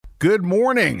Good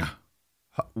morning.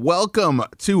 Welcome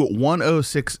to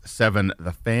 106.7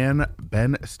 The Fan.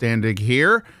 Ben Standig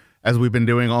here, as we've been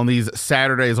doing on these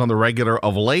Saturdays on the regular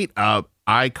of late.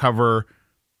 I cover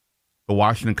the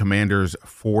Washington Commanders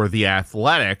for The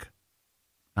Athletic.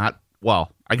 I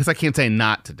guess I can't say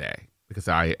not today, because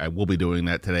I will be doing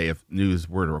that today if news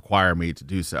were to require me to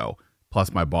do so.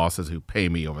 Plus, my bosses who pay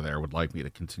me over there would like me to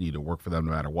continue to work for them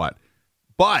no matter what.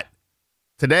 But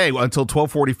today, until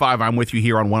 12:45, I'm with you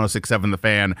here on 106.7 The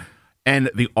Fan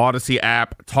and the Odyssey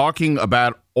app, talking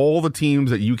about all the teams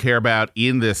that you care about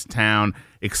in this town.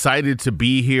 Excited to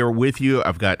be here with you.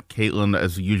 I've got Caitlin,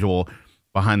 as usual,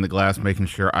 behind the glass, making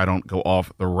sure I don't go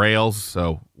off the rails.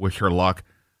 So wish her luck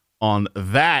on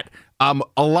that. A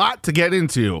lot to get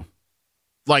into.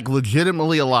 Like,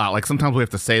 legitimately a lot. Like, sometimes we have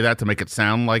to say that to make it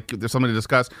sound like there's something to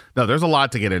discuss. No, there's a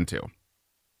lot to get into.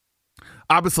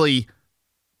 Obviously,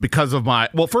 because of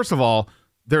first of all,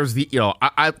 there's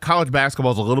college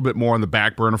basketball is a little bit more on the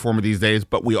back burner for me these days,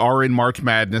 but we are in March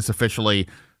Madness officially.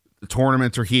 The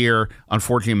tournaments are here.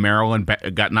 Unfortunately, Maryland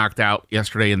got knocked out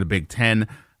yesterday in the Big Ten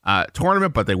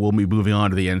tournament, but they will be moving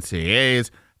on to the NCAAs.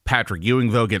 Patrick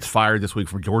Ewing, though, gets fired this week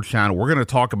from Georgetown. We're going to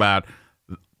talk about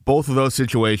both of those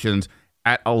situations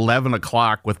at 11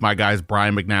 o'clock with my guys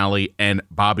Brian McNally and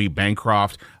Bobby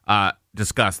Bancroft.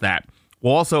 Discuss that.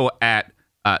 We'll also at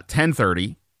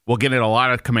 10:30. We'll get into a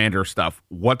lot of Commander stuff,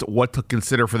 what to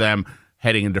consider for them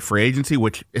heading into free agency,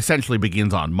 which essentially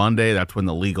begins on Monday. That's when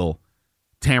the legal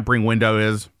tampering window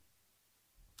is.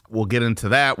 We'll get into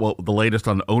that. Well, the latest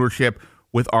on the ownership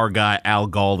with our guy Al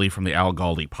Galdi from the Al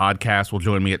Galdi podcast will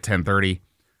join me at 10:30.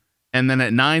 And then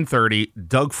at 9:30,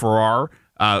 Doug Farrar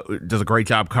does a great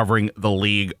job covering the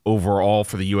league overall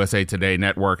for the USA Today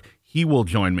network. He will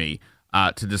join me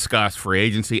to discuss free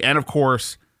agency and, of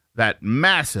course, that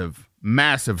massive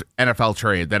NFL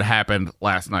trade that happened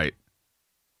last night.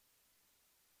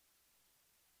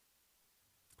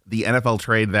 The NFL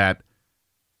trade that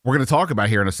we're going to talk about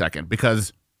here in a second,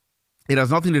 because it has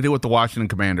nothing to do with the Washington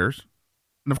Commanders.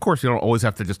 And of course, you don't always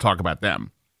have to just talk about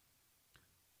them.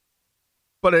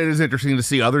 But it is interesting to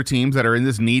see other teams that are in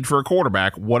this need for a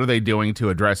quarterback. What are they doing to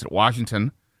address it?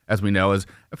 Washington, as we know, has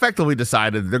effectively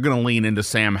decided they're going to lean into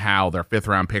Sam Howell, their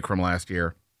 5th-round pick from last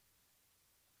year,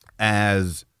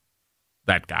 as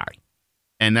that guy.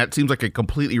 And that seems like a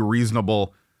completely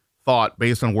reasonable thought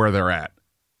based on where they're at.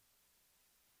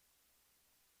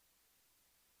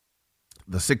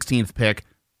 The 16th pick,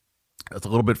 that's a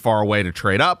little bit far away to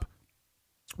trade up.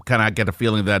 We kind of get a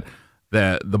feeling that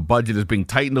the budget is being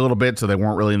tightened a little bit, so they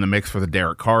weren't really in the mix for the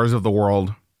Derek Carrs of the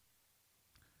world.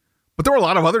 But there were a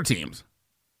lot of other teams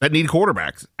that need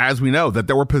quarterbacks, as we know, that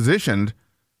they were positioned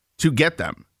to get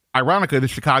them. Ironically, the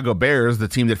Chicago Bears, the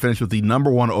team that finished with the number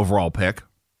 1 overall pick,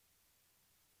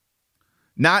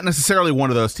 not necessarily one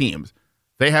of those teams.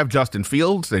 They have Justin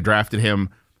Fields. They drafted him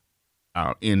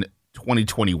in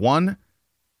 2021.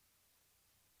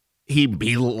 He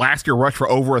last year rushed for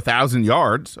over 1,000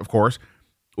 yards, of course.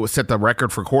 Set the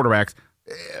record for quarterbacks.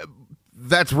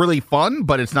 That's really fun,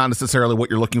 but it's not necessarily what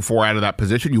you're looking for out of that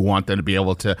position. You want them to be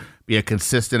able to be a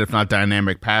consistent, if not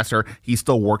dynamic passer. He's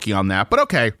still working on that, but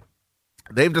okay.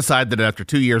 They've decided that after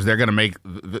 2 years, they're going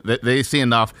to they see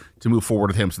enough to move forward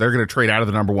with him, so they're going to trade out of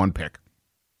the number 1 pick.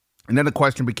 And then the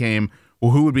question became,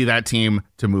 well, who would be that team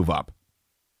to move up?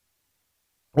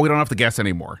 Well, we don't have to guess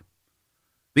anymore.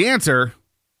 The answer,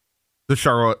 the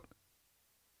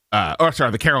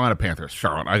Carolina Panthers.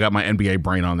 Charlotte. I got my NBA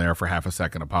brain on there for half a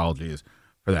second. Apologies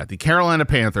for that. The Carolina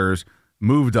Panthers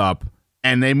moved up,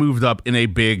 and they moved up in a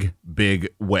big, big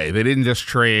way. They didn't just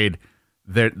trade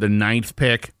the 9th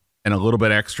pick and a little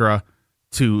bit extra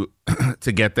to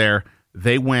get there.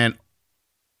 They went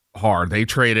hard. They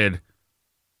traded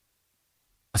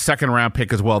a 2nd-round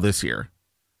pick as well this year.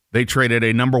 They traded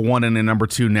a number 1 and a number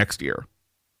 2 next year.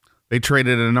 They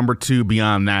traded a number 2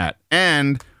 beyond that.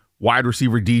 And wide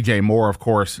receiver DJ Moore, of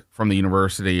course, from the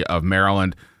University of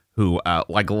Maryland, who,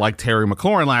 like Terry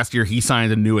McLaurin last year, he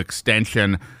signed a new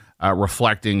extension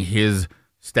reflecting his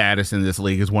status in this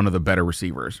league as one of the better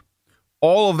receivers.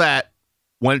 All of that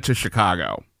went to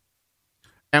Chicago.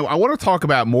 And I want to talk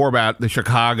more about the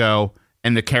Chicago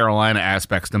and the Carolina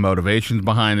aspects, the motivations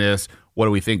behind this. What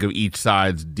do we think of each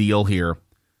side's deal here?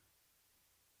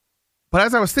 But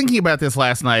as I was thinking about this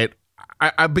last night,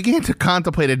 I began to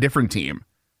contemplate a different team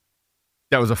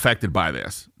that was affected by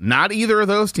this. Not either of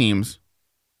those teams,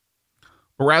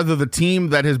 but rather the team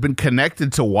that has been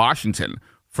connected to Washington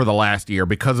for the last year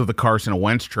because of the Carson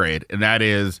Wentz trade, and that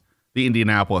is the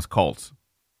Indianapolis Colts.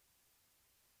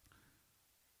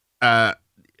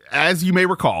 As you may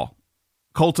recall,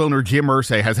 Colts owner Jim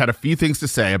Irsay has had a few things to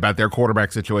say about their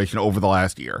quarterback situation over the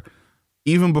last year.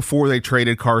 Even before they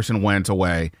traded Carson Wentz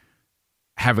away,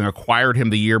 having acquired him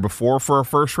the year before for a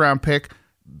first-round pick,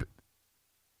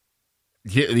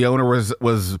 the owner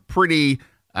was pretty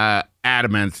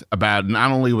adamant about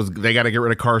not only was they got to get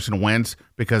rid of Carson Wentz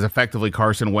because effectively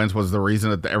Carson Wentz was the reason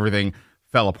that everything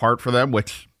fell apart for them,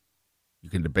 which you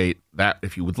can debate that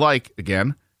if you would like.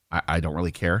 Again, I don't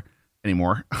really care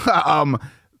anymore.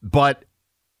 But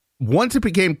once it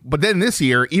became, but then this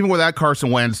year, even without Carson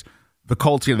Wentz, the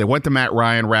Colts, they went the Matt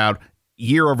Ryan route.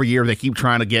 Year over year, they keep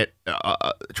trying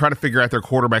to figure out their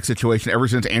quarterback situation ever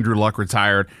since Andrew Luck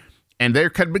retired. And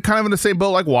they're kind of in the same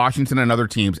boat like Washington and other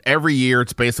teams. Every year,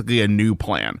 it's basically a new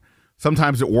plan.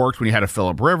 Sometimes it worked when you had a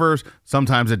Phillip Rivers.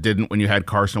 Sometimes it didn't when you had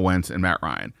Carson Wentz and Matt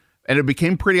Ryan. And it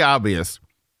became pretty obvious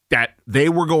that they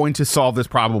were going to solve this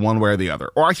problem one way or the other.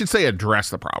 Or I should say address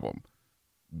the problem.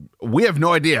 We have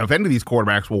no idea if any of these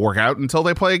quarterbacks will work out until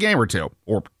they play a game or two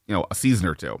or, a season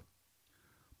or two.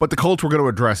 But the Colts were going to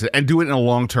address it and do it in a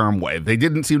long-term way. They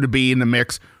didn't seem to be in the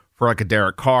mix for like a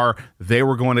Derek Carr. They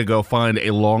were going to go find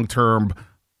a long-term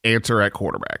answer at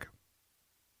quarterback.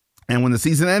 And when the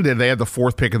season ended, they had the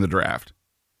 4th pick in the draft.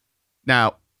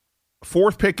 Now,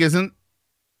 4th pick isn't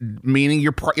meaning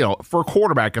for a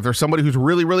quarterback, if there's somebody who's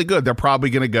really, really good, they're probably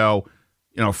going to go,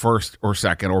 first or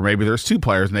second, or maybe there's 2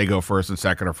 players and they go first and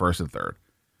second or first and third.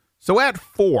 So at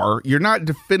 4, you're not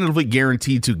definitively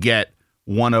guaranteed to get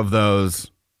one of those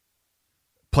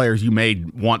players you may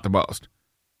want the most.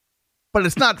 But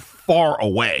it's not far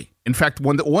away. In fact,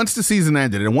 once the season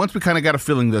ended and once we kind of got a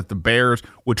feeling that the Bears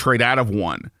would trade out of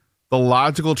 1, the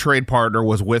logical trade partner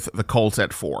was with the Colts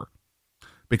at 4.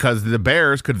 Because the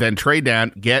Bears could then trade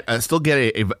down, still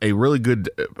get a really good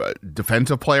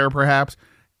defensive player perhaps,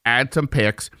 add some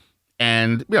picks,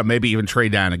 and maybe even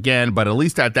trade down again, but at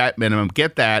least at that minimum,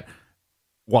 get that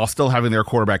while still having their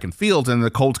quarterback in Fields, and the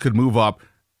Colts could move up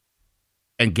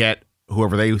and get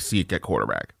whoever they seek at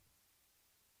quarterback.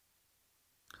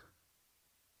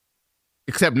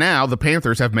 Except now the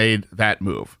Panthers have made that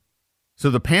move. So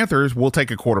the Panthers will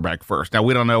take a quarterback first. Now,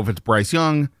 we don't know if it's Bryce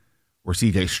Young or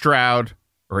C.J. Stroud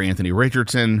or Anthony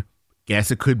Richardson.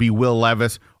 Guess it could be Will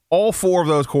Levis. All 4 of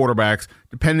those quarterbacks,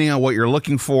 depending on what you're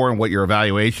looking for and what your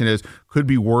evaluation is, could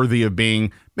be worthy of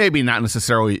being maybe not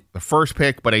necessarily the first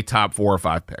pick, but a top 4 or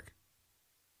 5 pick.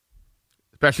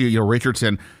 Especially,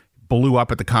 Richardson blew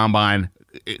up at the combine.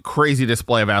 Crazy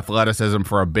display of athleticism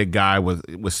for a big guy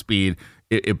with speed.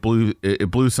 It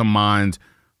blew some minds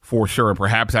for sure. And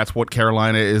perhaps that's what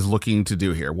Carolina is looking to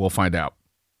do here. We'll find out.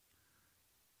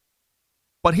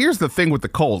 But here's the thing with the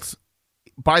Colts.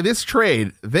 By this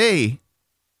trade, they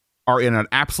are in an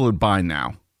absolute bind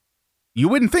now. You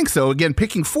wouldn't think so. Again,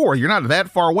 picking 4, you're not that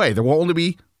far away. There will only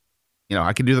be,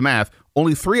 I can do the math,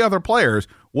 only 3 other players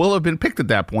will have been picked at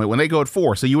that point when they go at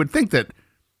 4. So you would think that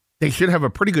they should have a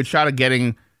pretty good shot at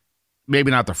getting maybe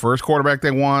not the first quarterback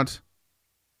they want,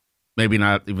 maybe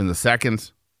not even the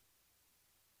second.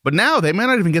 But now they may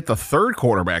not even get the 3rd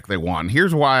quarterback they want.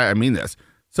 Here's why I mean this.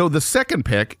 So the 2nd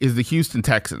pick is the Houston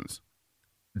Texans,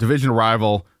 division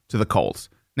rival to the Colts.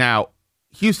 Now,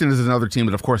 Houston is another team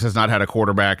that, of course, has not had a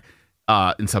quarterback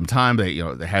in some time. They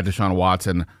had Deshaun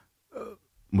Watson,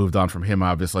 moved on from him,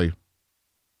 obviously.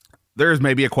 There's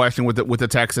maybe a question with the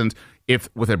Texans, if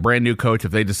with a brand new coach,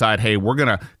 if they decide, hey, we're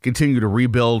going to continue to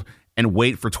rebuild and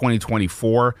wait for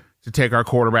 2024 to take our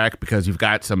quarterback because you've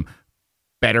got some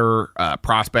better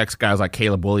prospects, guys like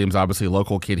Caleb Williams, obviously a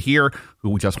local kid here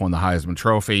who just won the Heisman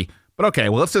Trophy. But okay,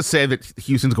 well, let's just say that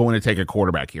Houston's going to take a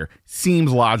quarterback here.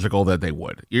 Seems logical that they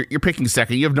would. You're picking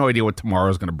second. You have no idea what tomorrow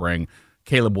is going to bring.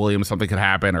 Caleb Williams, something could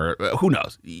happen, or who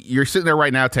knows. You're sitting there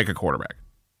right now, take a quarterback.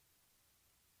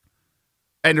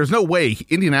 And there's no way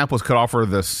Indianapolis could offer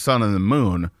the sun and the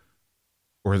moon,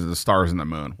 or is it the stars and the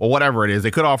moon? Well, whatever it is, they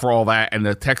could offer all that, and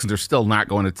the Texans are still not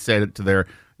going to say it to their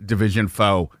division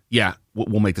foe, yeah,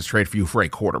 we'll make this trade for you for a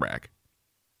quarterback.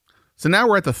 So now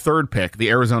we're at the 3rd pick, the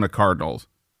Arizona Cardinals.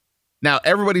 Now,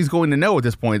 everybody's going to know at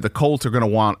this point the Colts are going to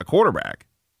want a quarterback.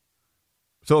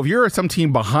 So if you're some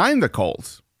team behind the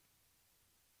Colts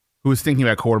who is thinking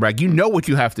about quarterback, you know what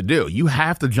you have to do. You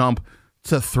have to jump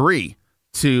to 3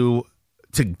 to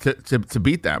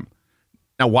beat them.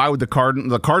 Now, why would the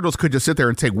Cardinals could just sit there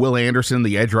and take Will Anderson,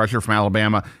 the edge rusher from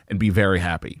Alabama, and be very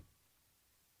happy.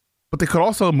 But they could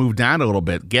also move down a little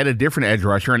bit, get a different edge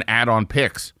rusher, and add on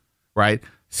picks, right?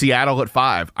 Seattle at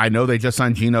 5. I know they just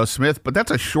signed Geno Smith, but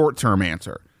that's a short-term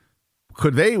answer.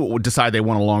 Could they decide they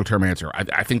want a long-term answer?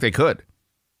 I think they could.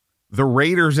 The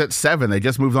Raiders at 7. They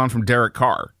just moved on from Derek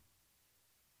Carr.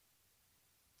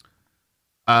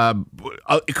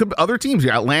 It could be other teams.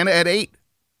 Atlanta at 8.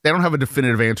 they don't have a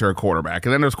definitive answer at quarterback.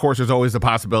 And then, of course, there's always the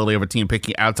possibility of a team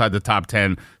picking outside the top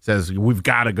 10 says, we've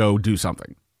got to go do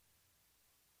something.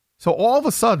 So all of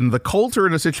a sudden, the Colts are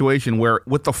in a situation where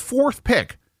with the 4th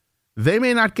pick, they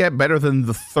may not get better than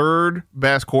the 3rd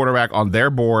best quarterback on their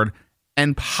board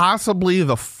and possibly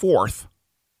the 4th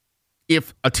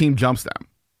if a team jumps them.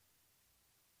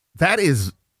 That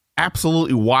is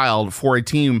absolutely wild for a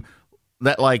team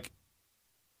that, like,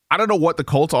 I don't know what the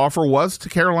Colts offer was to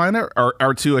Carolina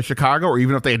or to a Chicago, or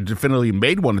even if they had definitively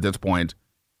made one at this point.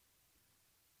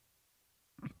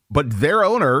 But their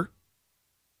owner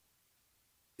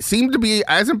seemed to be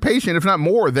as impatient, if not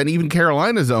more, than even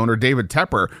Carolina's owner, David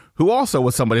Tepper, who also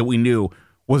was somebody we knew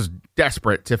was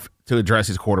desperate to address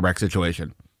his quarterback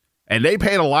situation. And they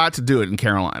paid a lot to do it in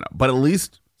Carolina. But at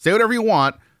least, say whatever you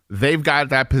want, they've got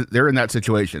that. They're in that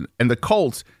situation. And the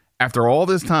Colts, after all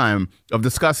this time of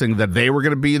discussing that they were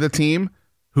going to be the team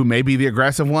who may be the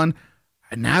aggressive one,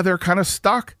 and now they're kind of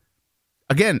stuck.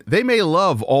 Again, they may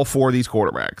love all 4 of these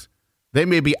quarterbacks. They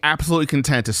may be absolutely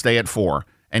content to stay at 4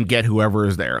 and get whoever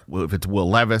is there, if it's Will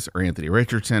Levis or Anthony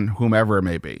Richardson, whomever it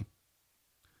may be.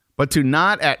 But to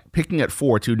not at picking at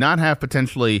 4, to not have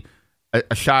potentially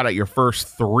a shot at your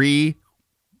first 3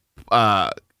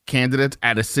 candidates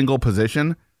at a single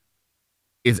position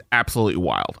is absolutely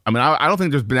wild. I mean, I don't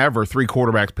think there's been ever 3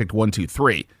 quarterbacks picked 1, 2,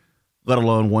 3, let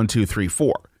alone 1, 2, 3,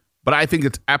 4. But I think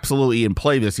it's absolutely in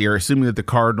play this year, assuming that the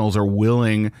Cardinals are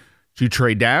willing to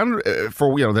trade down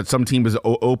for, that some team is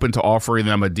open to offering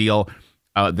them a deal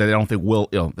that they don't think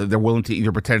that they're willing to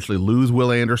either potentially lose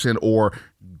Will Anderson or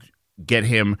get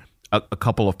him a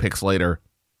couple of picks later.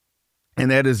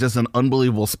 And that is just an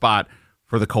unbelievable spot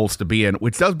for the Colts to be in,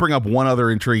 which does bring up one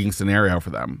other intriguing scenario for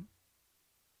them.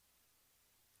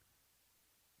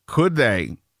 Could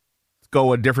they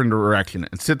go a different direction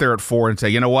and sit there at 4 and say,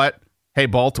 you know what? Hey,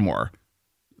 Baltimore,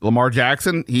 Lamar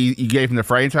Jackson, he gave him the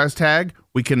franchise tag.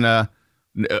 We can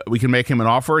make him an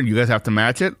offer, and you guys have to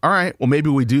match it. All right, well, maybe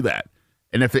we do that.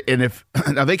 And if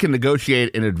now they can negotiate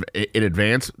in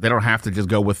advance, they don't have to just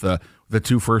go with the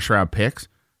 2 first-round picks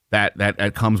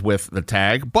that comes with the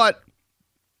tag. But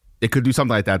they could do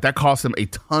something like that. That costs them a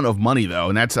ton of money, though,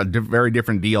 and that's a very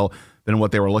different deal than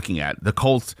what they were looking at. The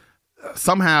Colts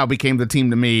somehow became the team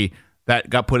to me that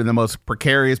got put in the most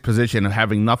precarious position of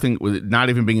having nothing, not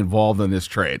even being involved in this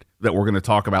trade that we're going to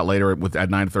talk about later at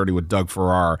 9:30 with Doug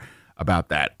Farrar about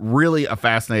that. Really a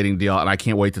fascinating deal, and I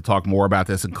can't wait to talk more about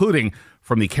this, including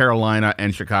from the Carolina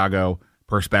and Chicago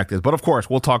perspectives. But of course,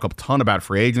 we'll talk a ton about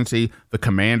free agency, the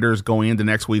Commanders going into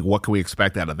next week, what can we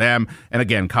expect out of them, and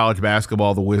again, college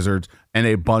basketball, the Wizards, and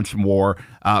a bunch more.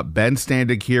 Ben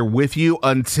Standig here with you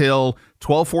until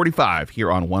 12:45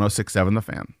 here on 106.7 The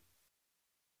Fan.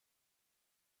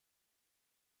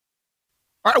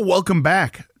 All right, welcome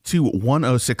back to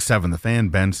 106.7 The Fan.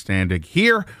 Ben Standig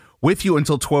here with you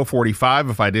until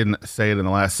 12:45. If I didn't say it in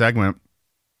the last segment,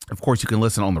 of course, you can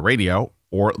listen on the radio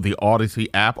or the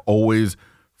Odyssey app. Always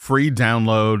free.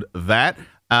 Download that.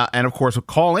 And, of course,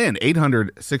 call in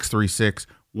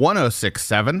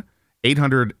 800-636-1067,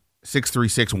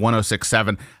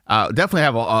 800-636-1067. Definitely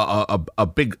have a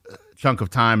big chunk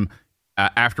of time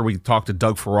after we talked to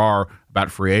Doug Farrar about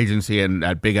free agency and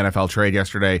that big NFL trade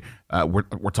yesterday.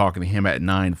 We're talking to him at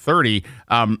 9:30.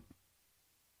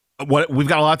 We've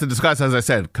got a lot to discuss, as I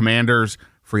said, Commanders,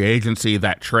 free agency,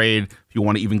 that trade. If you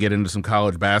want to even get into some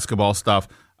college basketball stuff,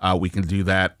 we can do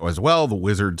that as well. The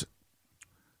Wizards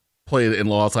played in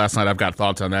Laws last night. I've got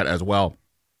thoughts on that as well.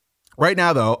 Right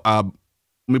now, though, let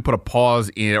me put a pause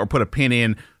in or put a pin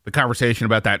in the conversation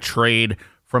about that trade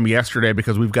from yesterday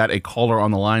because we've got a caller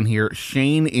on the line here.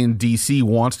 Shane in D.C.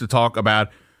 wants to talk about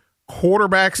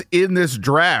quarterbacks in this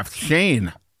draft.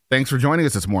 Shane, thanks for joining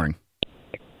us this morning.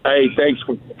 Hey, thanks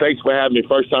for having me.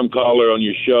 First time caller on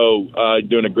your show.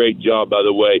 Doing a great job, by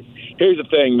the way. Here's the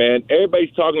thing, man.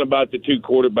 Everybody's talking about the two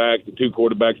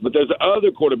quarterbacks, but there's another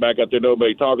quarterback out there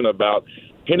nobody's talking about,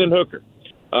 Hendon Hooker.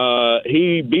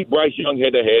 He beat Bryce Young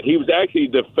head-to-head. He was actually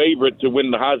the favorite to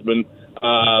win the Heisman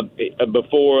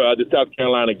before the South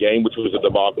Carolina game, which was a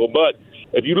debacle. But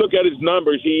if you look at his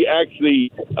numbers, he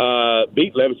actually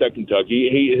beat Levis at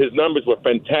Kentucky. His numbers were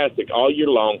fantastic all year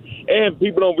long. And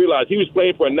people don't realize he was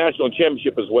playing for a national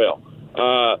championship as well.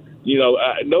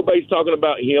 Nobody's talking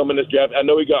about him in this draft. I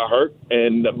know he got hurt,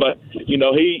 but he's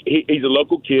a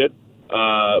local kid,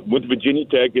 went to Virginia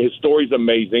Tech. His story's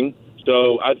amazing.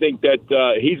 So I think that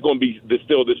he's going to be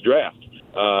still this draft.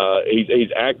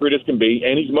 He's accurate as can be,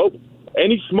 and he's mobile. And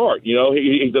he's smart.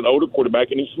 He's an older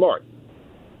quarterback, and he's smart.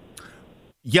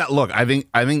 Yeah, look, I think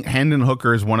Hendon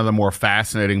Hooker is one of the more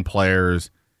fascinating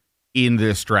players in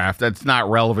this draft. That's not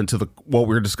relevant to what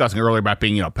we were discussing earlier about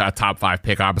being, a top 5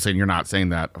 pick. Obviously, and you're not saying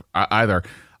that either.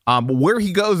 But where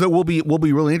he goes, that will be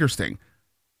really interesting.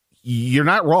 You're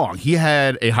not wrong. He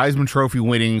had a Heisman Trophy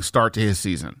winning start to his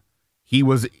season. He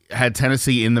had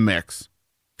Tennessee in the mix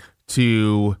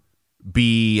to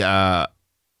be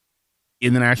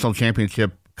in the national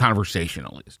championship conversation,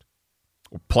 at least,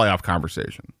 or playoff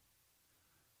conversation.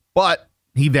 But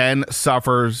he then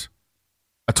suffers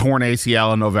a torn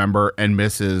ACL in November and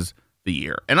misses the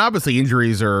year. And obviously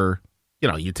injuries are,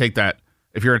 you take that.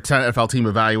 If you're a NFL team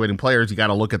evaluating players, you got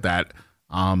to look at that,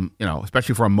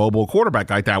 especially for a mobile quarterback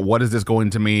like that. What is this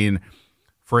going to mean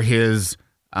for his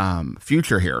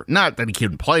future here? Not that he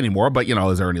couldn't play anymore, but,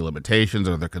 is there any limitations?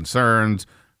 Are there concerns?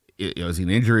 Is he an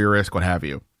injury risk? What have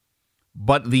you?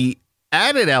 But the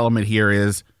added element here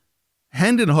is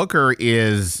Hendon Hooker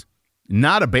is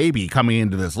not a baby coming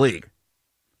into this league.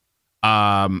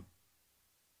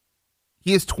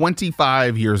 He is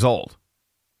 25 years old.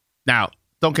 Now,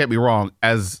 don't get me wrong,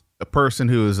 as a person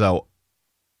who is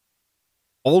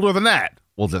older than that,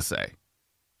 we'll just say,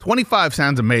 25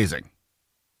 sounds amazing.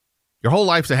 Your whole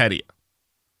life's ahead of you.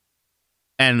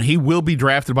 And he will be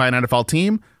drafted by an NFL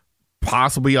team,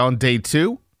 possibly on day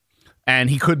 2. And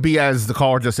he could be, as the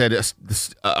caller just said,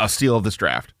 a steal of this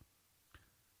draft.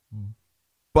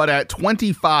 But at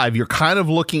 25, you're kind of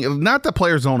looking, not that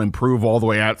players don't improve all the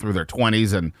way out through their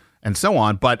 20s and so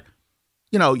on, but,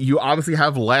 you obviously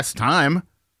have less time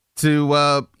to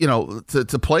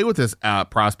play with this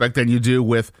prospect than you do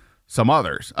with some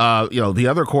others. The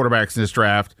other quarterbacks in this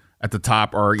draft at the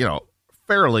top are,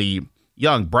 fairly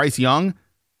young. Bryce Young,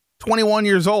 21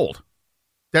 years old.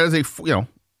 That is you don't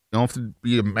have to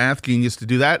be a math genius to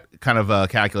do that kind of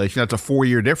calculation. That's a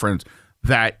 4-year difference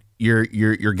that you're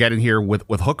getting here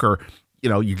with Hooker.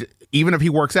 Even if he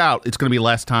works out, it's going to be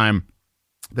less time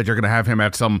that you're going to have him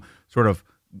at some sort of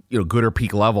good or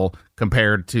peak level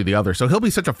compared to the other. So he'll be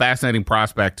such a fascinating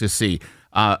prospect to see.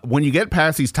 When you get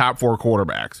past these top 4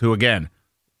 quarterbacks, who again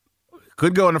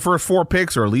could go in the first 4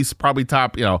 picks, or at least probably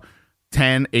top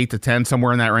 10, 8 to 10,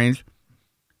 somewhere in that range.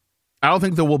 I don't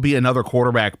think there will be another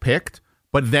quarterback picked,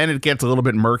 but then it gets a little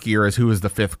bit murkier as who is the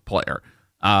 5th player.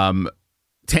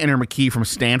 Tanner McKee from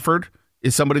Stanford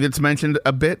is somebody that's mentioned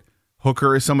a bit.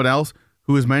 Hooker is someone else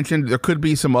who is mentioned. There could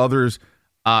be some others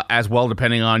as well,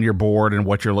 depending on your board and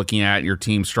what you're looking at, your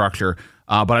team structure.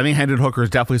 But I think Hendon Hooker is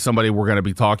definitely somebody we're going to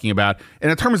be talking about.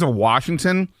 And in terms of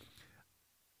Washington,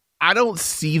 I don't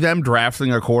see them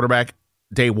drafting a quarterback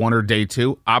day 1 or day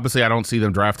 2. Obviously, I don't see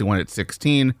them drafting one at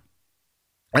 16.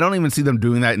 I don't even see them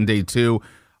doing that in day 2.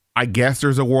 I guess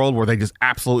there's a world where they just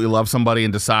absolutely love somebody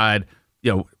and decide,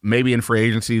 maybe in free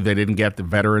agency they didn't get the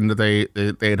veteran that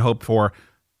they had hoped for.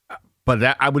 But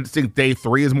that, I would think day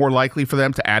 3 is more likely for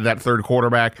them to add that 3rd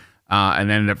quarterback. And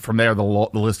then from there, the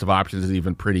list of options is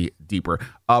even pretty deeper.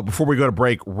 Before we go to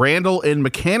break, Randall in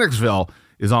Mechanicsville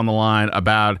is on the line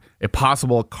about a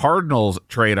possible Cardinals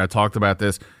trade. I talked about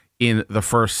this in the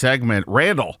first segment.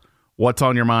 Randall, what's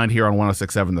on your mind here on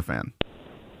 106.7 The Fan?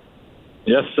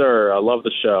 Yes, sir. I love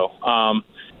the show.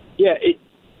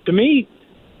 To me,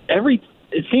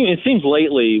 it seems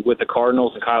lately with the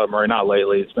Cardinals and Kyler Murray, not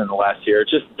lately, it's been the last year, it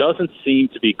just doesn't seem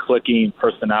to be clicking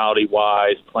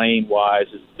personality-wise, playing-wise.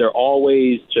 They're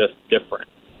always just different.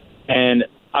 And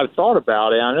I've thought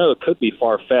about it. I know it could be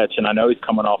far-fetched, and I know he's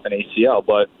coming off an ACL,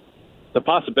 but the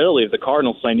possibility of the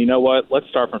Cardinals saying, you know what, let's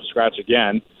start from scratch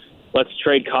again. Let's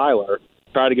trade Kyler,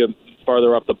 try to get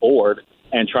further up the board,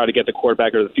 and try to get the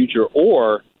quarterback of the future.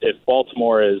 Or if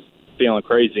Baltimore is feeling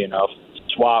crazy enough,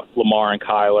 swap Lamar and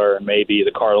Kyler, and maybe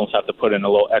the Cardinals have to put in a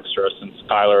little extra since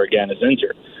Kyler, again, is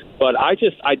injured. But I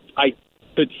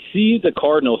could see the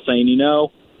Cardinals saying,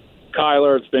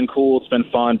 Kyler, it's been cool, it's been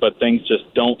fun, but things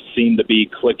just don't seem to be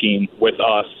clicking with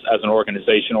us as an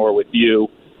organization or with you,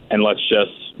 and let's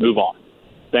just move on.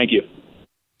 Thank you.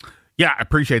 Yeah, I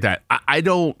appreciate that.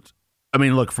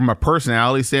 Look, from a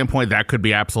personality standpoint, that could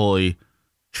be absolutely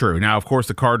true. Now, of course,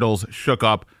 the Cardinals shook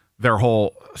up their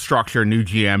whole structure, new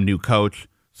GM, new coach,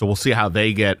 so we'll see how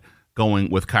they get going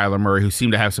with Kyler Murray, who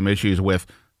seemed to have some issues with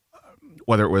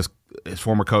whether it was his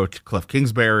former coach, Cliff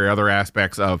Kingsbury, or other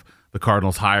aspects of the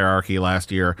Cardinals hierarchy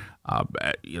last year,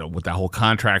 with that whole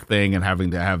contract thing and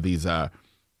having to have these, he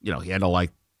had to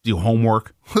do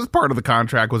homework. Part of the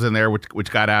contract was in there,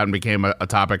 which got out and became a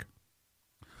topic.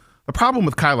 The problem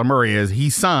with Kyler Murray is he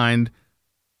signed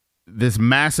this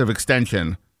massive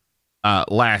extension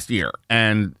last year,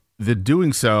 and the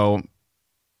doing so,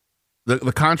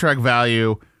 the contract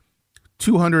value,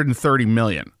 $230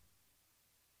 million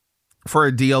for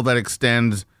a deal that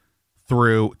extends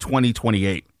through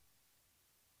 2028.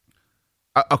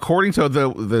 according to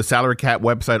the salary cap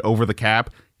website Over the Cap,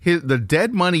 the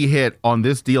dead money hit on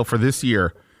this deal for this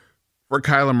year for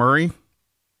Kyler Murray,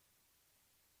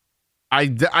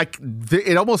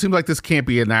 it almost seems like this can't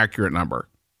be an accurate number.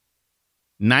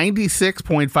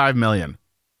 $96.5 million.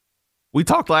 We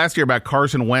talked last year about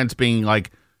Carson Wentz being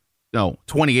like,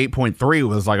 28.3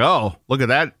 was like, oh, look at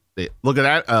that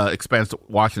expense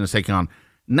Washington's taking on.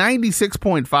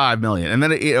 $96.5 million, and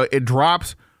then it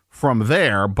drops from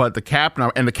there. But the cap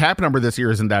number this year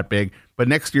isn't that big. But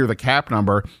next year the cap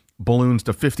number balloons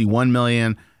to $51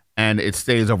 million, and it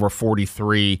stays over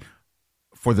 43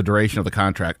 for the duration of the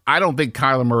contract. I don't think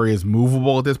Kyler Murray is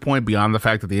movable at this point beyond the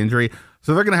fact of the injury,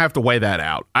 so they're going to have to weigh that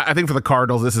out. I think for the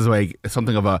Cardinals, this is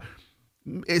something of a.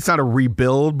 It's not a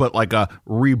rebuild, but like a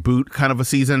reboot kind of a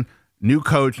season. New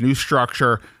coach, new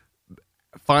structure.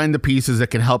 Find the pieces that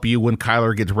can help you when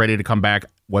Kyler gets ready to come back,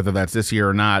 whether that's this year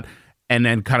or not, and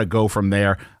then kind of go from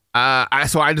there.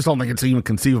 So I just don't think it's even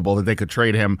conceivable that they could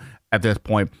trade him at this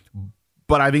point.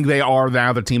 But I think they are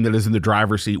now the team that is in the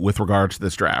driver's seat with regards to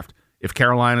this draft. If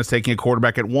Carolina's taking a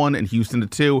quarterback at 1 and Houston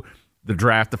at 2, the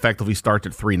draft effectively starts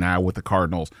at 3 now with the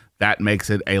Cardinals. That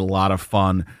makes it a lot of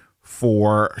fun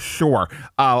for sure.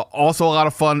 Also, a lot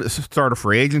of fun. Start of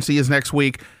free agency is next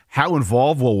week. How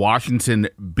involved will Washington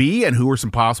be, and who are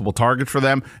some possible targets for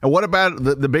them? And what about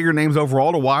the bigger names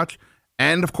overall to watch?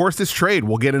 And, of course, this trade.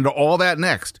 We'll get into all that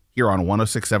next here on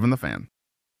 106.7 The Fan.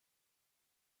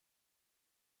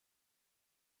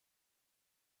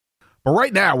 But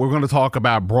right now, we're going to talk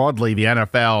about broadly the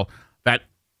NFL, that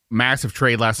massive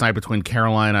trade last night between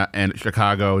Carolina and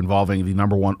Chicago involving the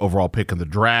number 1 overall pick in the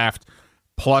draft.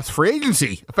 Plus, free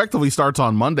agency effectively starts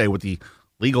on Monday with the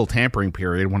legal tampering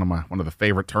period, one of the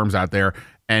favorite terms out there,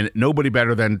 and nobody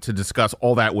better than to discuss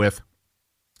all that with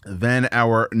than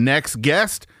our next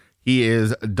guest. He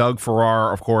is Doug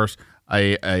Farrar, of course,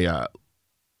 a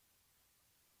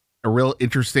real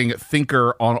interesting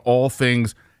thinker on all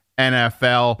things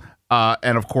NFL,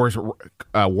 and of course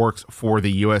works for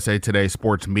the USA Today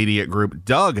Sports Media Group.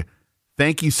 Doug,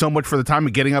 thank you so much for the time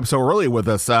and getting up so early with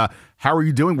us. How are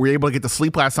you doing? Were you able to get to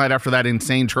sleep last night after that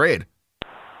insane trade?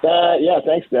 Yeah,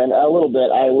 thanks, Ben. A little bit.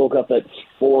 I woke up at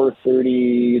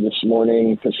 4:30 this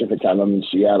morning Pacific time. I'm in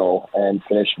Seattle, and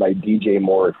finished my DJ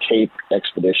Moore tape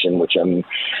expedition, which I'm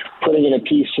putting in a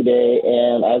piece today.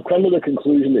 And I've come to the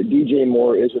conclusion that DJ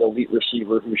Moore is an elite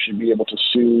receiver who should be able to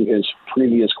sue his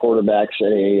previous quarterbacks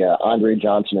at a Andre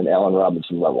Johnson and Allen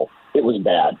Robinson level. It was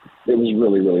bad. It was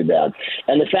really, really bad.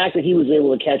 And the fact that he was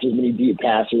able to catch as many deep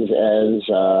passes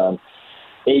as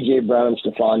A.J. Brown and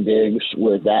Stephon Diggs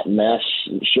with that mess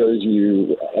shows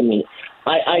you. I mean,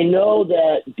 I know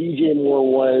that DJ Moore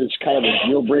was kind of a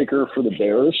deal breaker for the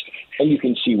Bears, and you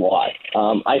can see why.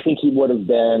 I think he would have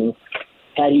been,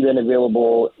 had he been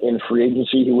available in free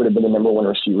agency, he would have been the number 1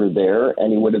 receiver there,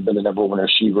 and he would have been the number 1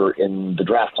 receiver in the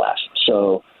draft class.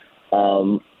 So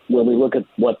when we look at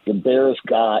what the Bears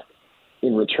got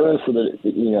in return for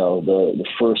the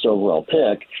first overall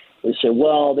pick, they say,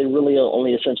 well, they really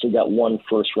only essentially got 1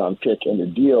 first-round pick in the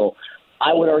deal.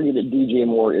 I would argue that DJ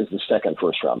Moore is the 2nd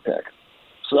first-round pick.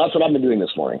 So that's what I've been doing this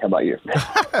morning. How about you?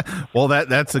 Well,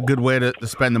 that's a good way to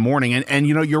spend the morning, and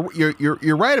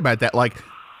you're right about that. Like,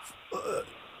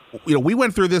 we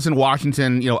went through this in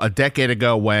Washington, a decade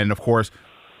ago when, of course,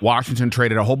 Washington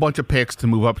traded a whole bunch of picks to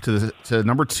move up to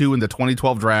number 2 in the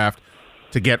 2012 draft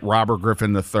to get Robert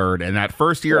Griffin III. And that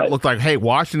first year, It looked like, hey,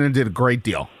 Washington did a great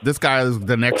deal. This guy is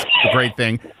the next great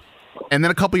thing. And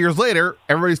then a couple years later,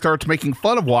 everybody starts making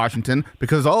fun of Washington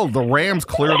because, the Rams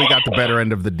clearly got the better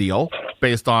end of the deal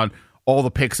based on all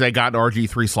the picks they got in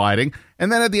RG3 sliding.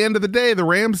 And then at the end of the day, the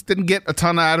Rams didn't get a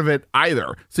ton out of it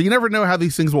either. So you never know how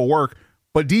these things will work.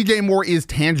 But DJ Moore is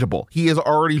tangible. He is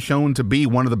already shown to be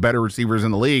one of the better receivers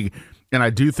in the league. And I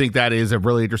do think that is a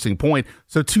really interesting point.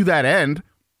 So to that end,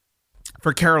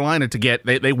 for Carolina to get,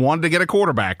 they wanted to get a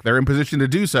quarterback. They're in position to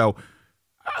do so.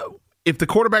 If the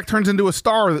quarterback turns into a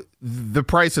star, the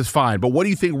price is fine. But what do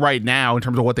you think right now in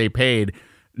terms of what they paid,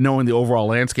 knowing the overall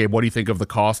landscape? What do you think of the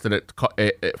cost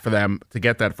for them to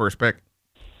get that first pick?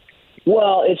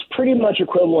 Well, it's pretty much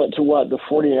equivalent to what the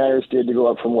 49ers did to go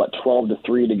up from,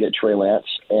 12-3 to get Trey Lance.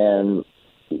 And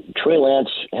Trey Lance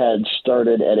had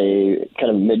started at a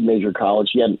kind of mid-major college.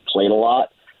 He hadn't played a lot.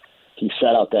 He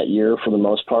sat out that year for the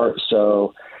most part.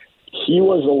 So he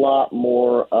was a lot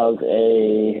more of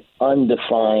a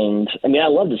undefined. I mean, I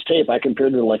loved his tape. I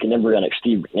compared him to like an embryonic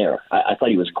Steve McNair. I thought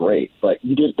he was great, but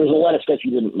there's a lot of stuff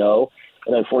you didn't know.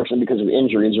 And unfortunately, because of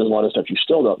injuries, there's a lot of stuff you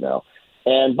still don't know.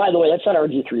 And by the way, that's not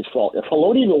RG3's fault. If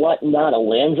Haloti Ngata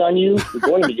lands on you, you're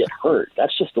going to get hurt.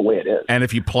 That's just the way it is. And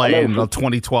if you play in the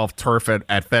 2012 turf at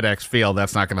FedEx Field,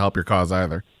 that's not going to help your cause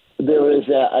either. There was,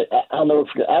 I'll never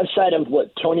forget, outside of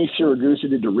what Tony Siragusa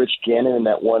did to Rich Gannon in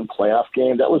that one playoff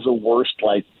game, that was the worst,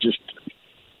 just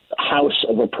house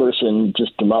of a person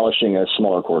just demolishing a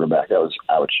smaller quarterback. That was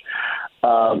ouch.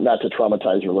 Not to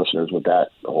traumatize your listeners with that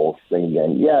whole thing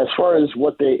again. Yeah, as far as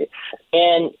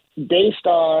and based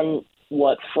on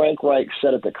what Frank Reich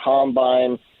said at the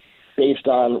Combine, based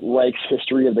on Reich's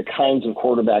history of the kinds of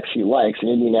quarterbacks he likes, in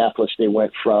Indianapolis they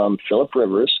went from Phillip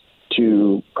Rivers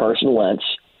to Carson Wentz,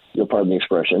 you'll pardon the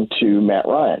expression, to Matt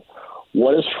Ryan.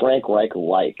 What does Frank Reich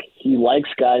like? He likes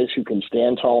guys who can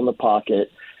stand tall in the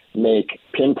pocket, make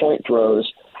pinpoint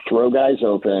throws, throw guys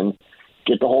open,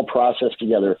 get the whole process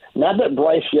together. Not that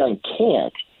Bryce Young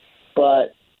can't,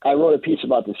 but I wrote a piece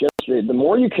about this yesterday. The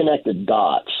more you connect the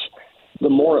dots, the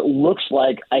more it looks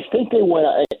like, I think they went,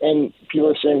 and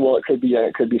people are saying, well, it could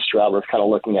be Stroud. We're kind of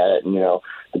looking at it, and,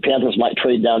 the Panthers might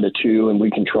trade down to 2 and we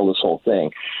control this whole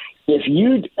thing. When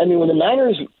the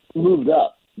Niners moved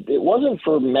up, it wasn't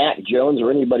for Mac Jones or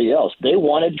anybody else. They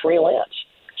wanted Trey Lance.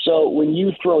 So when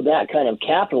you throw that kind of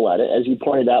capital at it, as you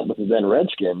pointed out with the then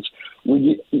Redskins, they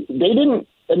knew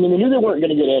they weren't going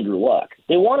to get Andrew Luck.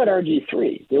 They wanted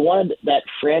RG3. They wanted that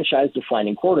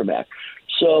franchise-defining quarterback.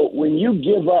 So when you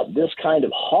give up this kind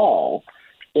of haul,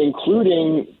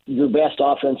 including your best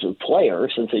offensive player,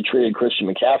 since they traded Christian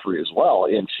McCaffrey as well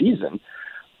in season,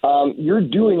 you're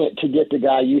doing it to get the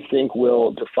guy you think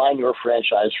will define your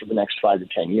franchise for the next 5 to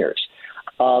 10 years.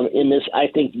 In this, I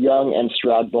think Young and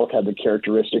Stroud both have the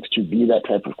characteristics to be that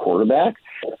type of quarterback.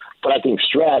 But I think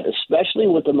Stroud, especially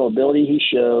with the mobility he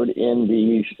showed in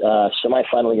the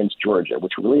semifinal against Georgia,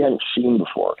 which we really hadn't seen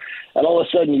before, and all of a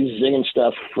sudden he's zinging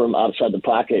stuff from outside the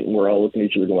pocket, and we're all looking at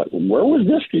each other going, where was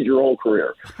this kid your whole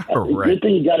career? Right. Good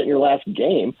thing you got it in your last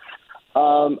game.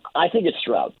 I think it's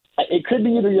Stroud. It could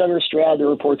be either Young or Stroud. There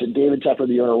are reports that David Tepper,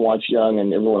 the owner, wants Young,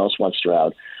 and everyone else wants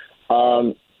Stroud.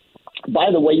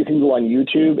 By the way, you can go on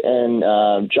YouTube,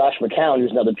 and Josh McCown,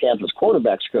 who's now the Panthers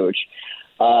quarterbacks coach,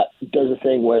 does a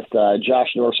thing with Josh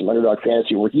Norris from Underdog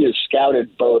Fantasy where he has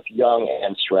scouted both Young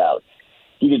and Stroud.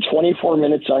 He did 24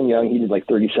 minutes on Young. He did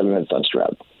 37 minutes on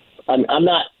Stroud. I'm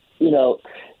not,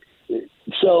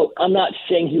 so I'm not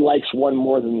saying he likes one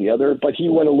more than the other, but he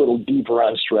went a little deeper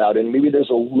on Stroud, and maybe there's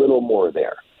a little more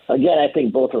there. Again, I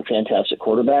think both are fantastic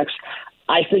quarterbacks.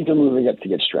 I think they're moving up to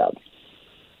get Stroud.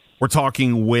 We're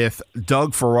talking with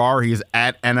Doug Farrar. He's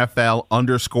at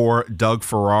NFL_Doug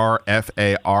Farrar,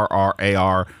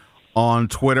 FARRAR, on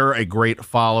Twitter. A great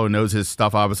follow, knows his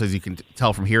stuff. Obviously, as you can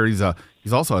tell from here, he's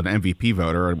also an MVP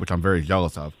voter, which I'm very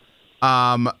jealous of.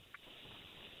 I'm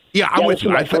with you.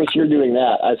 My first year doing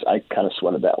that, I kind of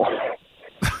sweated that one.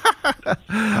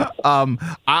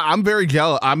 I'm very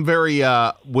jealous. I'm very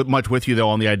much with you though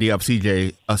on the idea of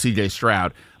CJ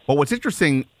Stroud. But what's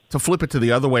interesting, to flip it to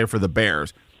the other way for the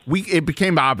Bears, it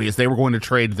became obvious they were going to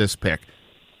trade this pick.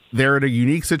 They're in a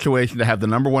unique situation to have the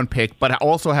number 1 pick, but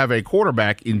also have a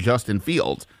quarterback in Justin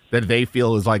Fields that they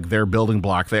feel is like their building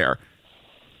block there.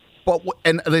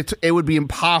 It would be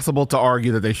impossible to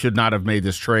argue that they should not have made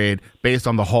this trade based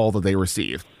on the haul that they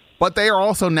received. But they are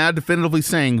also now definitively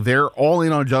saying they're all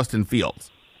in on Justin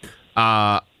Fields,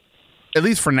 at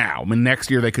least for now. Next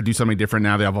year they could do something different.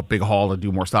 Now they have a big haul to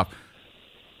do more stuff.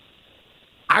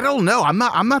 I don't know. I'm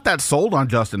not that sold on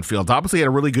Justin Fields. Obviously, he had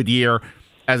a really good year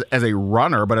as a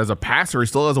runner, but as a passer, he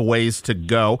still has a ways to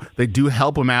go. They do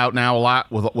help him out now a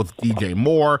lot with DJ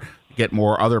Moore, get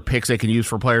more other picks they can use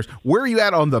for players. Where are you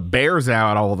at on the Bears now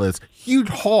at all of this? Huge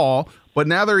haul, but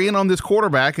now they're in on this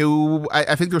quarterback who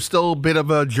I think there's still a bit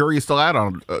of a jury still out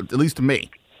on, at least to me.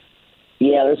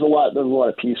 Yeah, there's a lot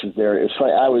of pieces there. It's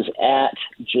funny, I was at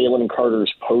Jalen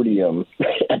Carter's podium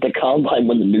at the Combine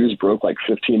when the news broke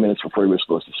 15 minutes before he was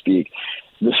supposed to speak.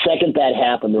 The second that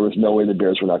happened, there was no way the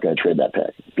Bears were not going to trade that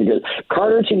pick. Because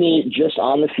Carter, to me, just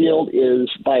on the field, is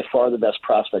by far the best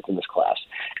prospect in this class.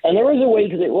 And there was a way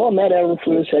to say, Matt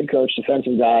Eberflus, head coach,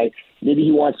 defensive guy, maybe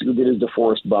he wants to go get his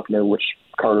DeForest Buckner, which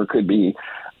Carter could be.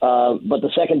 But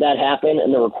the second that happened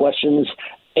and there were questions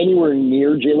anywhere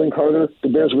near Jalen Carter, the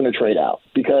Bears were going to trade out.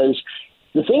 Because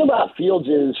the thing about Fields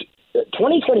is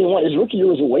 2021, his rookie year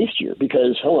was a waste year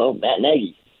because, Matt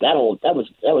Nagy. That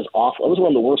was awful. It was one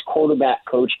of the worst quarterback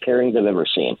coach pairings I've ever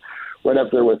seen. Right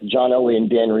up there with John Elway and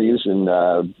Dan Reeves and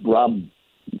Rob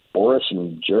Boris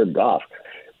and Jared Goff.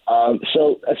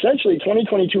 So essentially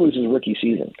 2022 was his rookie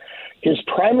season. His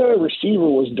primary receiver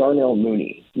was Darnell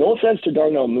Mooney. No offense to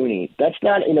Darnell Mooney. That's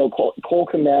not, Cole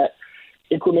Kmet,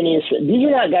 Equiminius. These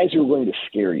are not guys who are going to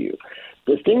scare you.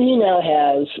 The thing he now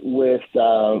has with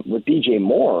DJ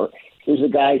Moore is a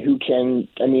guy who can.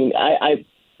 I mean, I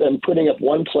am putting up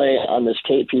one play on this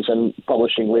tape piece I'm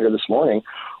publishing later this morning,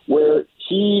 where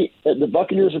the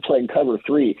Buccaneers are playing cover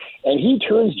 3, and he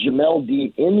turns Jamel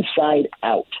Dean inside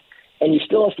out. And he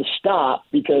still has to stop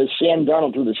because Sam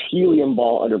Darnold threw this helium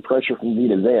ball under pressure from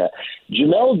Vita Vea.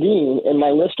 Jamel Dean, in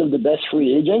my list of the best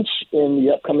free agents in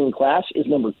the upcoming class, is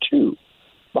number 2,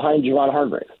 behind Javon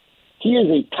Hargrave. He's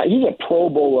a Pro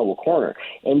Bowl level corner,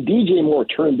 and DJ Moore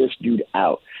turned this dude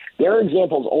out. There are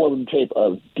examples all over the tape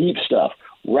of deep stuff,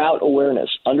 route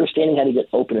awareness, understanding how to get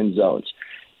open in zones.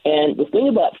 And the thing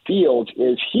about Fields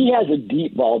is he has a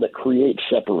deep ball that creates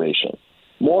separation.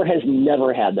 Moore has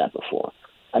never had that before.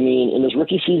 I mean, in his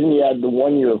rookie season, he had the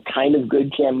 1 year of kind of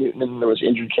good Cam Newton, and there was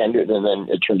injured Cam Newton, and then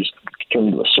it turned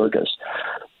into a circus.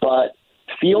 But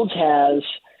Fields has,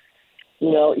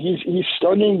 he's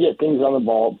starting to get things on the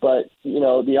ball, but,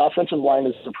 the offensive line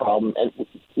is the problem. And,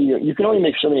 you can only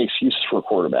make so many excuses for a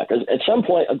quarterback. At some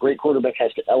point, a great quarterback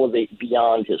has to elevate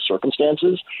beyond his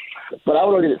circumstances. But I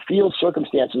would argue that Fields'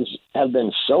 circumstances have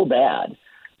been so bad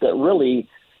that really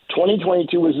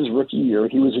 2022 was his rookie year.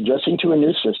 He was adjusting to a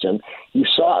new system. You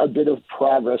saw a bit of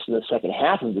progress in the second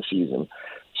half of the season.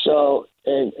 So,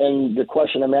 and the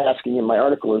question I'm asking in my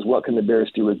article is, what can the Bears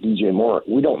do with DJ Moore?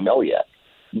 We don't know yet.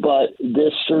 But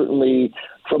this certainly,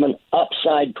 from an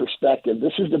upside perspective,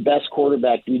 this is the best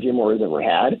quarterback DJ Moore has ever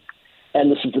had,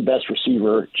 and this is the best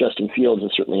receiver Justin Fields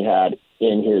has certainly had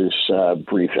in his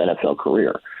brief NFL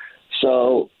career.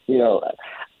 So,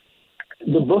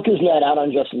 the book is not out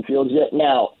on Justin Fields yet.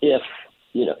 Now, if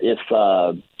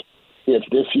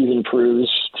this season proves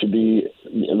to be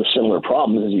the similar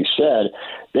problems as you said,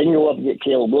 then you go up and get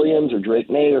Caleb Williams or Drake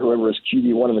May or whoever is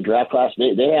QB1 in the draft class.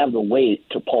 They have the weight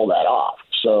to pull that off.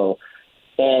 So,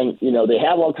 and they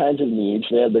have all kinds of needs.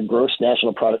 They have the gross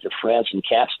national product of France in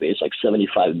cap space, like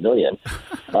 $75 million.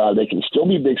 They can still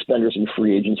be big spenders in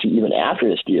free agency even after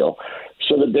this deal.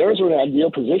 So the Bears are in an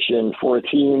ideal position for a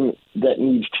team that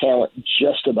needs talent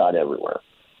just about everywhere.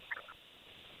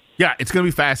 Yeah, it's going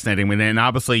to be fascinating. And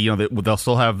obviously, they'll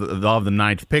still have the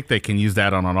 9th pick. They can use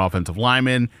that on an offensive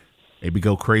lineman. Maybe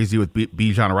go crazy with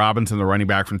Bijan Robinson, the running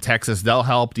back from Texas. They'll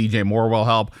help. DJ Moore will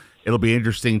help. It'll be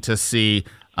interesting to see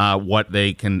what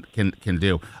they can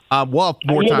do. More time.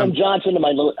 I gave them Johnson in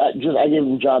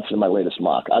my latest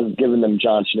mock. I've given them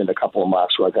Johnson in a couple of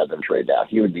mocks where I've had them trade down.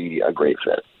 He would be a great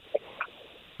fit.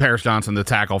 Paris Johnson, the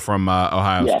tackle from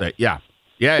Ohio State. Yeah.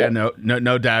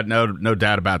 No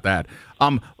doubt about that.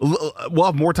 We'll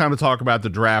have more time to talk about the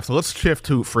draft. So let's shift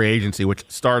to free agency, which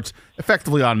starts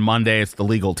effectively on Monday. It's the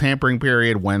legal tampering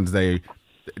period. Wednesday,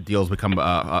 deals become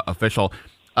official.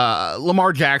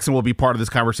 Lamar Jackson will be part of this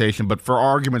conversation, but for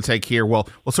argument's sake here, we'll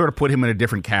sort of put him in a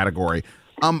different category.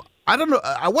 I don't know.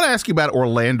 I want to ask you about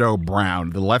Orlando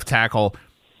Brown, the left tackle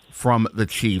from the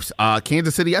Chiefs.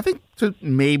 Kansas City, I think,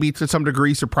 to some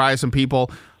degree, surprised some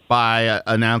people by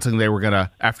announcing they were going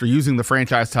to, after using the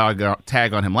franchise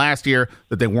tag on him last year,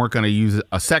 that they weren't going to use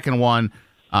a second one.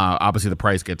 Obviously, the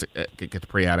price gets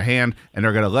pretty out of hand, and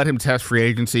they're going to let him test free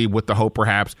agency with the hope,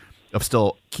 perhaps, of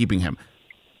still keeping him.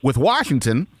 With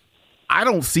Washington, I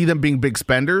don't see them being big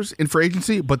spenders in free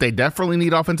agency, but they definitely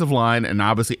need offensive line, and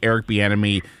obviously Eric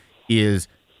Bieniemy is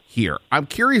here. I'm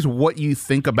curious what you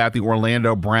think about the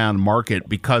Orlando Brown market,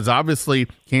 because obviously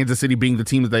Kansas City being the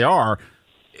team that they are,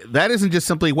 that isn't just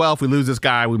simply, well, if we lose this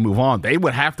guy, we move on. They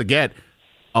would have to get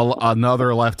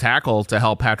another left tackle to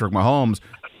help Patrick Mahomes.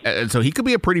 And so he could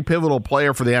be a pretty pivotal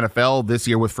player for the NFL this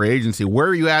year with free agency. Where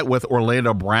are you at with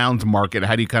Orlando Brown's market?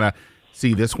 How do you kind of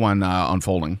see this one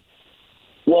unfolding?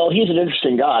 Well, he's an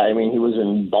interesting guy. I mean, he was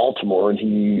in Baltimore, and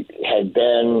he had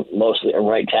been mostly a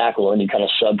right tackle, and he kind of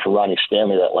subbed for Ronnie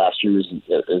Stanley that last year was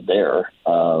there.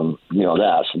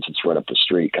 That, since it's right up the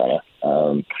street, kind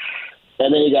of.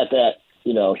 And then you got that,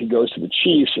 he goes to the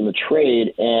Chiefs in the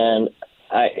trade, and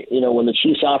when the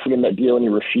Chiefs offered him that deal and he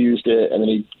refused it, and then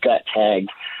he got tagged,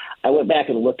 I went back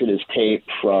and looked at his tape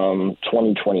from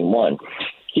 2021.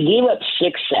 He gave up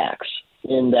 6 sacks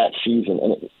in that season,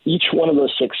 and each one of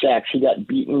those 6 sacks, he got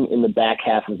beaten in the back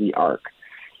half of the arc.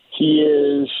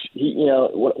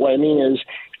 What I mean is,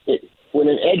 when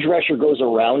an edge rusher goes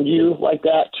around you like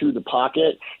that to the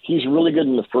pocket, he's really good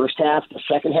in the first half. The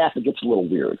second half, it gets a little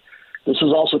weird. This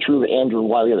is also true of Andrew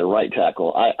Wiley, the right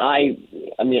tackle. I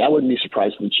wouldn't be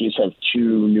surprised if the Chiefs have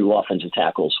 2 new offensive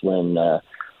tackles when the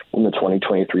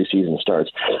 2023 season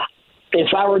starts.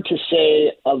 If I were to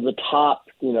say of the top,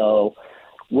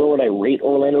 where would I rate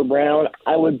Orlando Brown?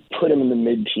 I would put him in the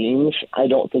mid-teens. I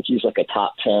don't think he's like a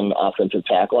top 10 offensive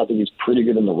tackle. I think he's pretty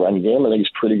good in the run game. I think he's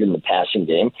pretty good in the passing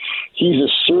game. He's a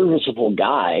serviceable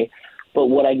guy, but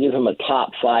would I give him a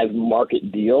top 5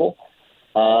 market deal?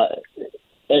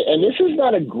 And this is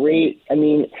not a great, I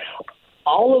mean,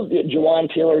 all of the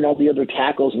Jawan Taylor and all the other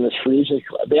tackles in this free agency,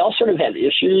 they all sort of have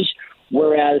issues,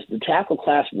 whereas the tackle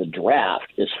class in the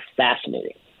draft is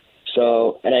fascinating.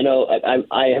 So, and I know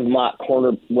I have mocked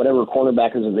whatever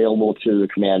cornerback is available to the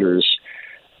Commanders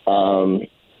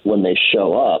when they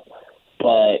show up.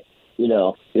 But, you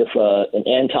know, if an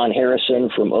Anton Harrison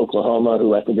from Oklahoma,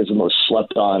 who I think is the most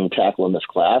slept-on tackle in this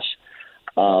class,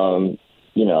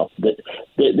 you know,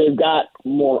 they've got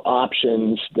more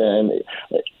options than,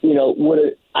 you know,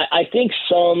 I think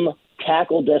some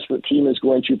tackle-desperate team is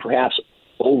going to perhaps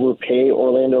overpay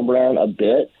Orlando Brown a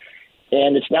bit.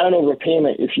 And it's not an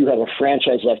overpayment if you have a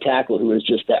franchise left tackle who is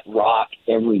just that rock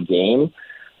every game.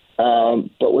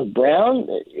 But with Brown,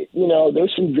 you know,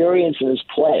 there's some variance in his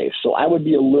play. So I would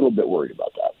be a little bit worried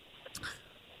about that.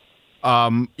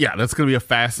 Yeah, that's going to be a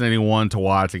fascinating one to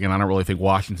watch. Again, I don't really think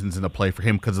Washington's in the play for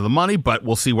him because of the money, but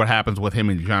we'll see what happens with him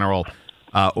in general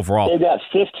overall. They've got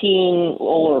 15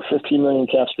 million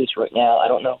cap space right now. I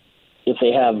don't know if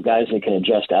they have guys that can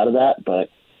adjust out of that, but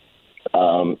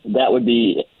that would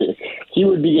be, he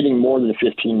would be getting more than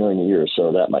 $15 million a year,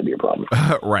 so that might be a problem.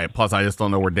 Right. Plus, I just don't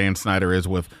know where Dan Snyder is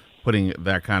with putting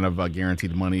that kind of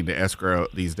guaranteed money into escrow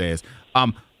these days.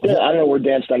 Yeah, I don't know where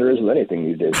Dan Snyder is with anything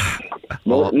these days.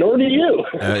 Nor do you.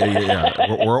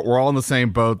 Yeah, we're all in the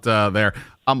same boat there.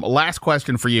 Last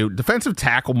question for you. Defensive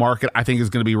tackle market, I think, is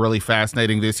going to be really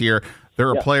fascinating this year. There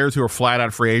are players who are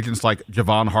flat-out free agents like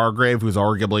Javon Hargrave, who's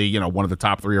arguably, you know, one of the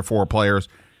top 3 or 4 players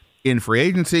in free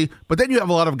agency. But then you have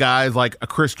a lot of guys like a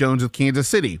Chris Jones with Kansas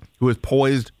City, who's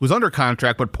under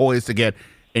contract, but poised to get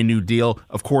a new deal.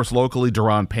 Of course, locally,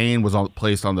 Daron Payne was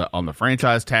placed on the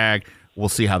franchise tag. We'll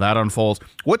see how that unfolds.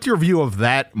 What's your view of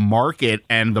that market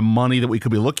and the money that we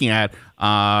could be looking at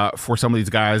for some of these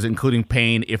guys, including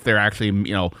Payne, if they're actually,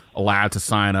 you know, allowed to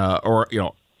sign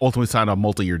ultimately sign a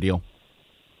multi-year deal?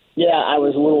 Yeah, I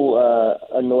was a little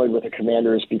annoyed with the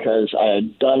Commanders because I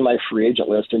had done my free agent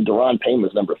list, and Daron Payne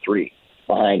was number 3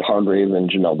 behind Hargrave and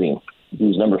Jamel Dean.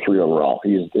 He's number 3 overall.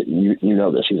 You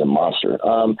know this. He's a monster.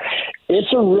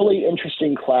 It's a really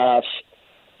interesting class.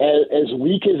 As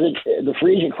weak as the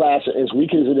free agent class, as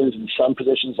weak as it is in some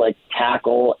positions like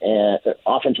tackle and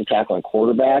offensive tackle and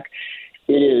quarterback,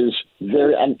 it is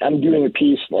very. I'm doing a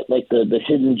piece like the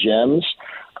hidden gems,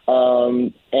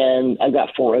 and I've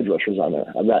got 4 edge rushers on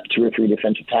there. I've got 2 or 3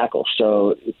 defensive tackles.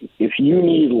 So if you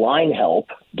need line help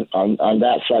on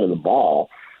that side of the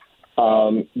ball,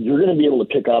 you're going to be able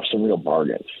to pick up some real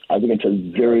bargains. I think it's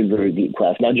a very, very deep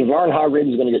class. Now, Javon Hargrave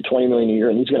is going to get $20 million a year,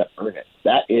 and he's going to earn it.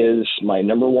 That is my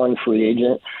number 1 free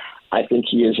agent. I think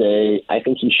he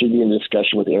should be in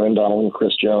discussion with Aaron Donald and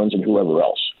Chris Jones and whoever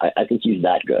else. I think he's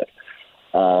that good.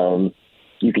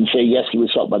 You can say, yes, he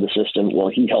was helped by the system. Well,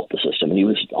 he helped the system, and he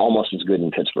was almost as good in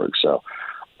Pittsburgh. So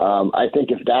I think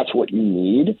if that's what you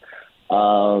need,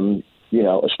 you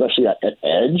know, especially at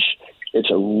edge, it's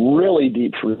a really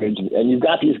deep free agent. And you've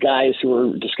got these guys who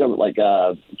are discovered, like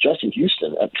Justin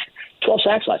Houston, 12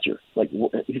 sacks last year. Like,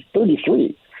 he's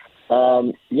 33.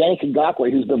 Yannick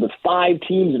Ngakoue, who's been with 5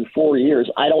 teams in 4 years.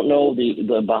 I don't know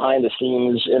the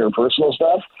behind-the-scenes interpersonal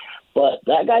stuff, but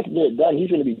that guy can get it done. He's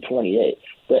going to be 28.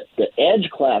 The edge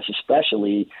class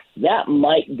especially, that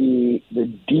might be the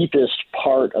deepest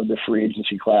part of the free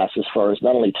agency class as far as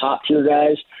not only top-tier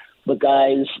guys, but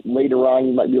guys later on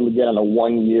you might be able to get on a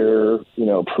 1-year, you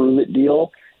know, prove-it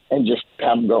deal and just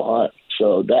have them go hunt.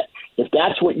 So that if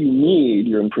that's what you need,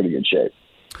 you're in pretty good shape.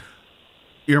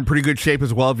 You're in pretty good shape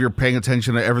as well if you're paying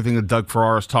attention to everything that Doug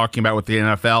Farrar is talking about with the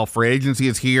NFL. Free agency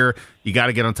is here. You got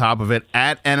to get on top of it.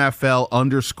 At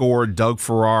NFL_Doug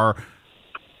Farrar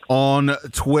on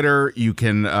Twitter. You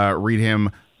can read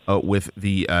him with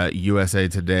the USA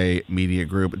Today Media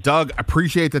Group. Doug,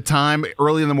 appreciate the time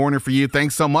early in the morning for you.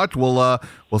 Thanks so much. We'll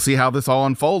see how this all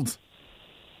unfolds.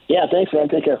 Yeah, thanks, man.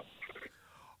 Take care.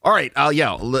 All right.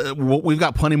 We've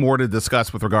got plenty more to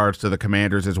discuss with regards to the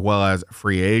Commanders as well as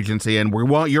free agency, and we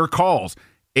want your calls.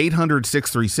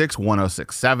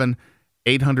 800-636-1067,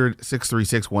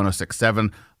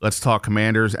 800-636-1067. Let's talk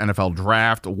Commanders, NFL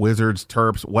Draft, Wizards,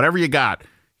 Terps, whatever you got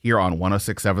here on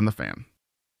 106.7 The Fan.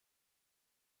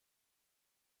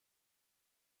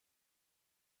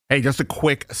 Hey, just a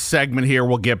quick segment here.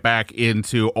 We'll get back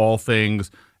into all things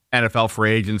NFL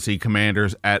free agency,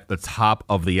 Commanders at the top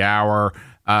of the hour.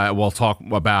 We'll talk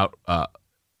about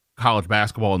college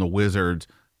basketball and the Wizards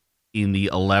in the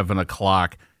 11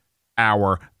 o'clock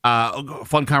hour.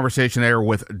 Fun conversation there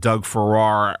with Doug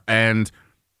Farrar. And,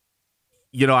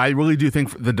 you know, I really do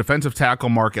think the defensive tackle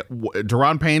market,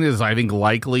 Daron Payne is, I think,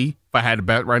 likely, if I had to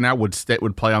bet right now, would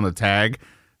play on the tag.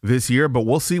 this year, but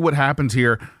we'll see what happens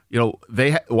here.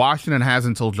 Washington has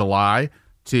until July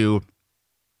to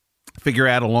figure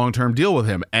out a long-term deal with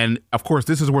him. And of course,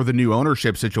 this is where the new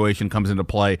ownership situation comes into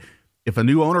play. If a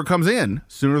new owner comes in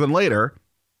sooner than later,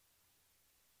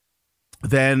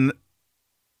 then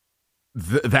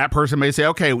that person may say,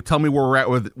 okay, tell me where we're at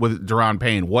with Daron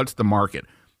Payne. What's the market?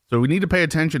 So we need to pay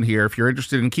attention here. If you're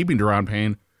interested in keeping Daron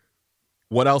Payne,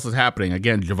 what else is happening?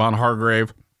 Again, Javon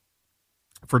Hargrave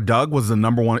for Doug is the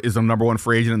number one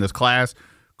free agent in this class.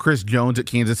 Chris Jones at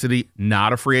Kansas City,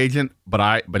 not a free agent,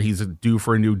 but he's due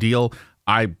for a new deal.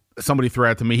 Somebody threw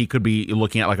out to me he could be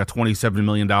looking at like a $27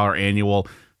 million annual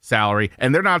salary,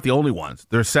 and they're not the only ones.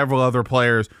 There's several other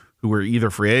players who are either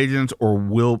free agents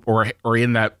or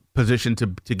in that position to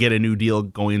get a new deal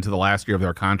going into the last year of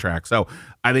their contract. So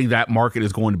I think that market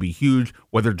is going to be huge,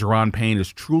 whether Daron Payne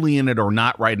is truly in it or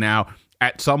not right now.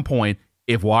 At some point,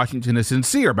 if Washington is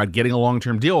sincere about getting a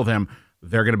long-term deal with him,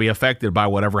 they're going to be affected by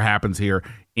whatever happens here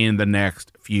in the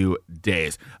next few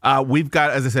days. We've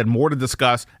got, as I said, more to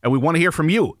discuss, and we want to hear from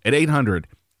you at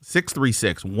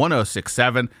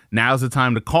 800-636-1067. Now's the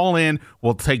time to call in.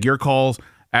 We'll take your calls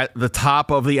at the top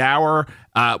of the hour.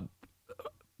 A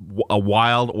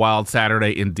wild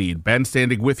Saturday indeed. Ben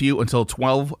Standig with you until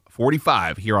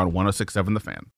 12:45 here on 106.7 The Fan.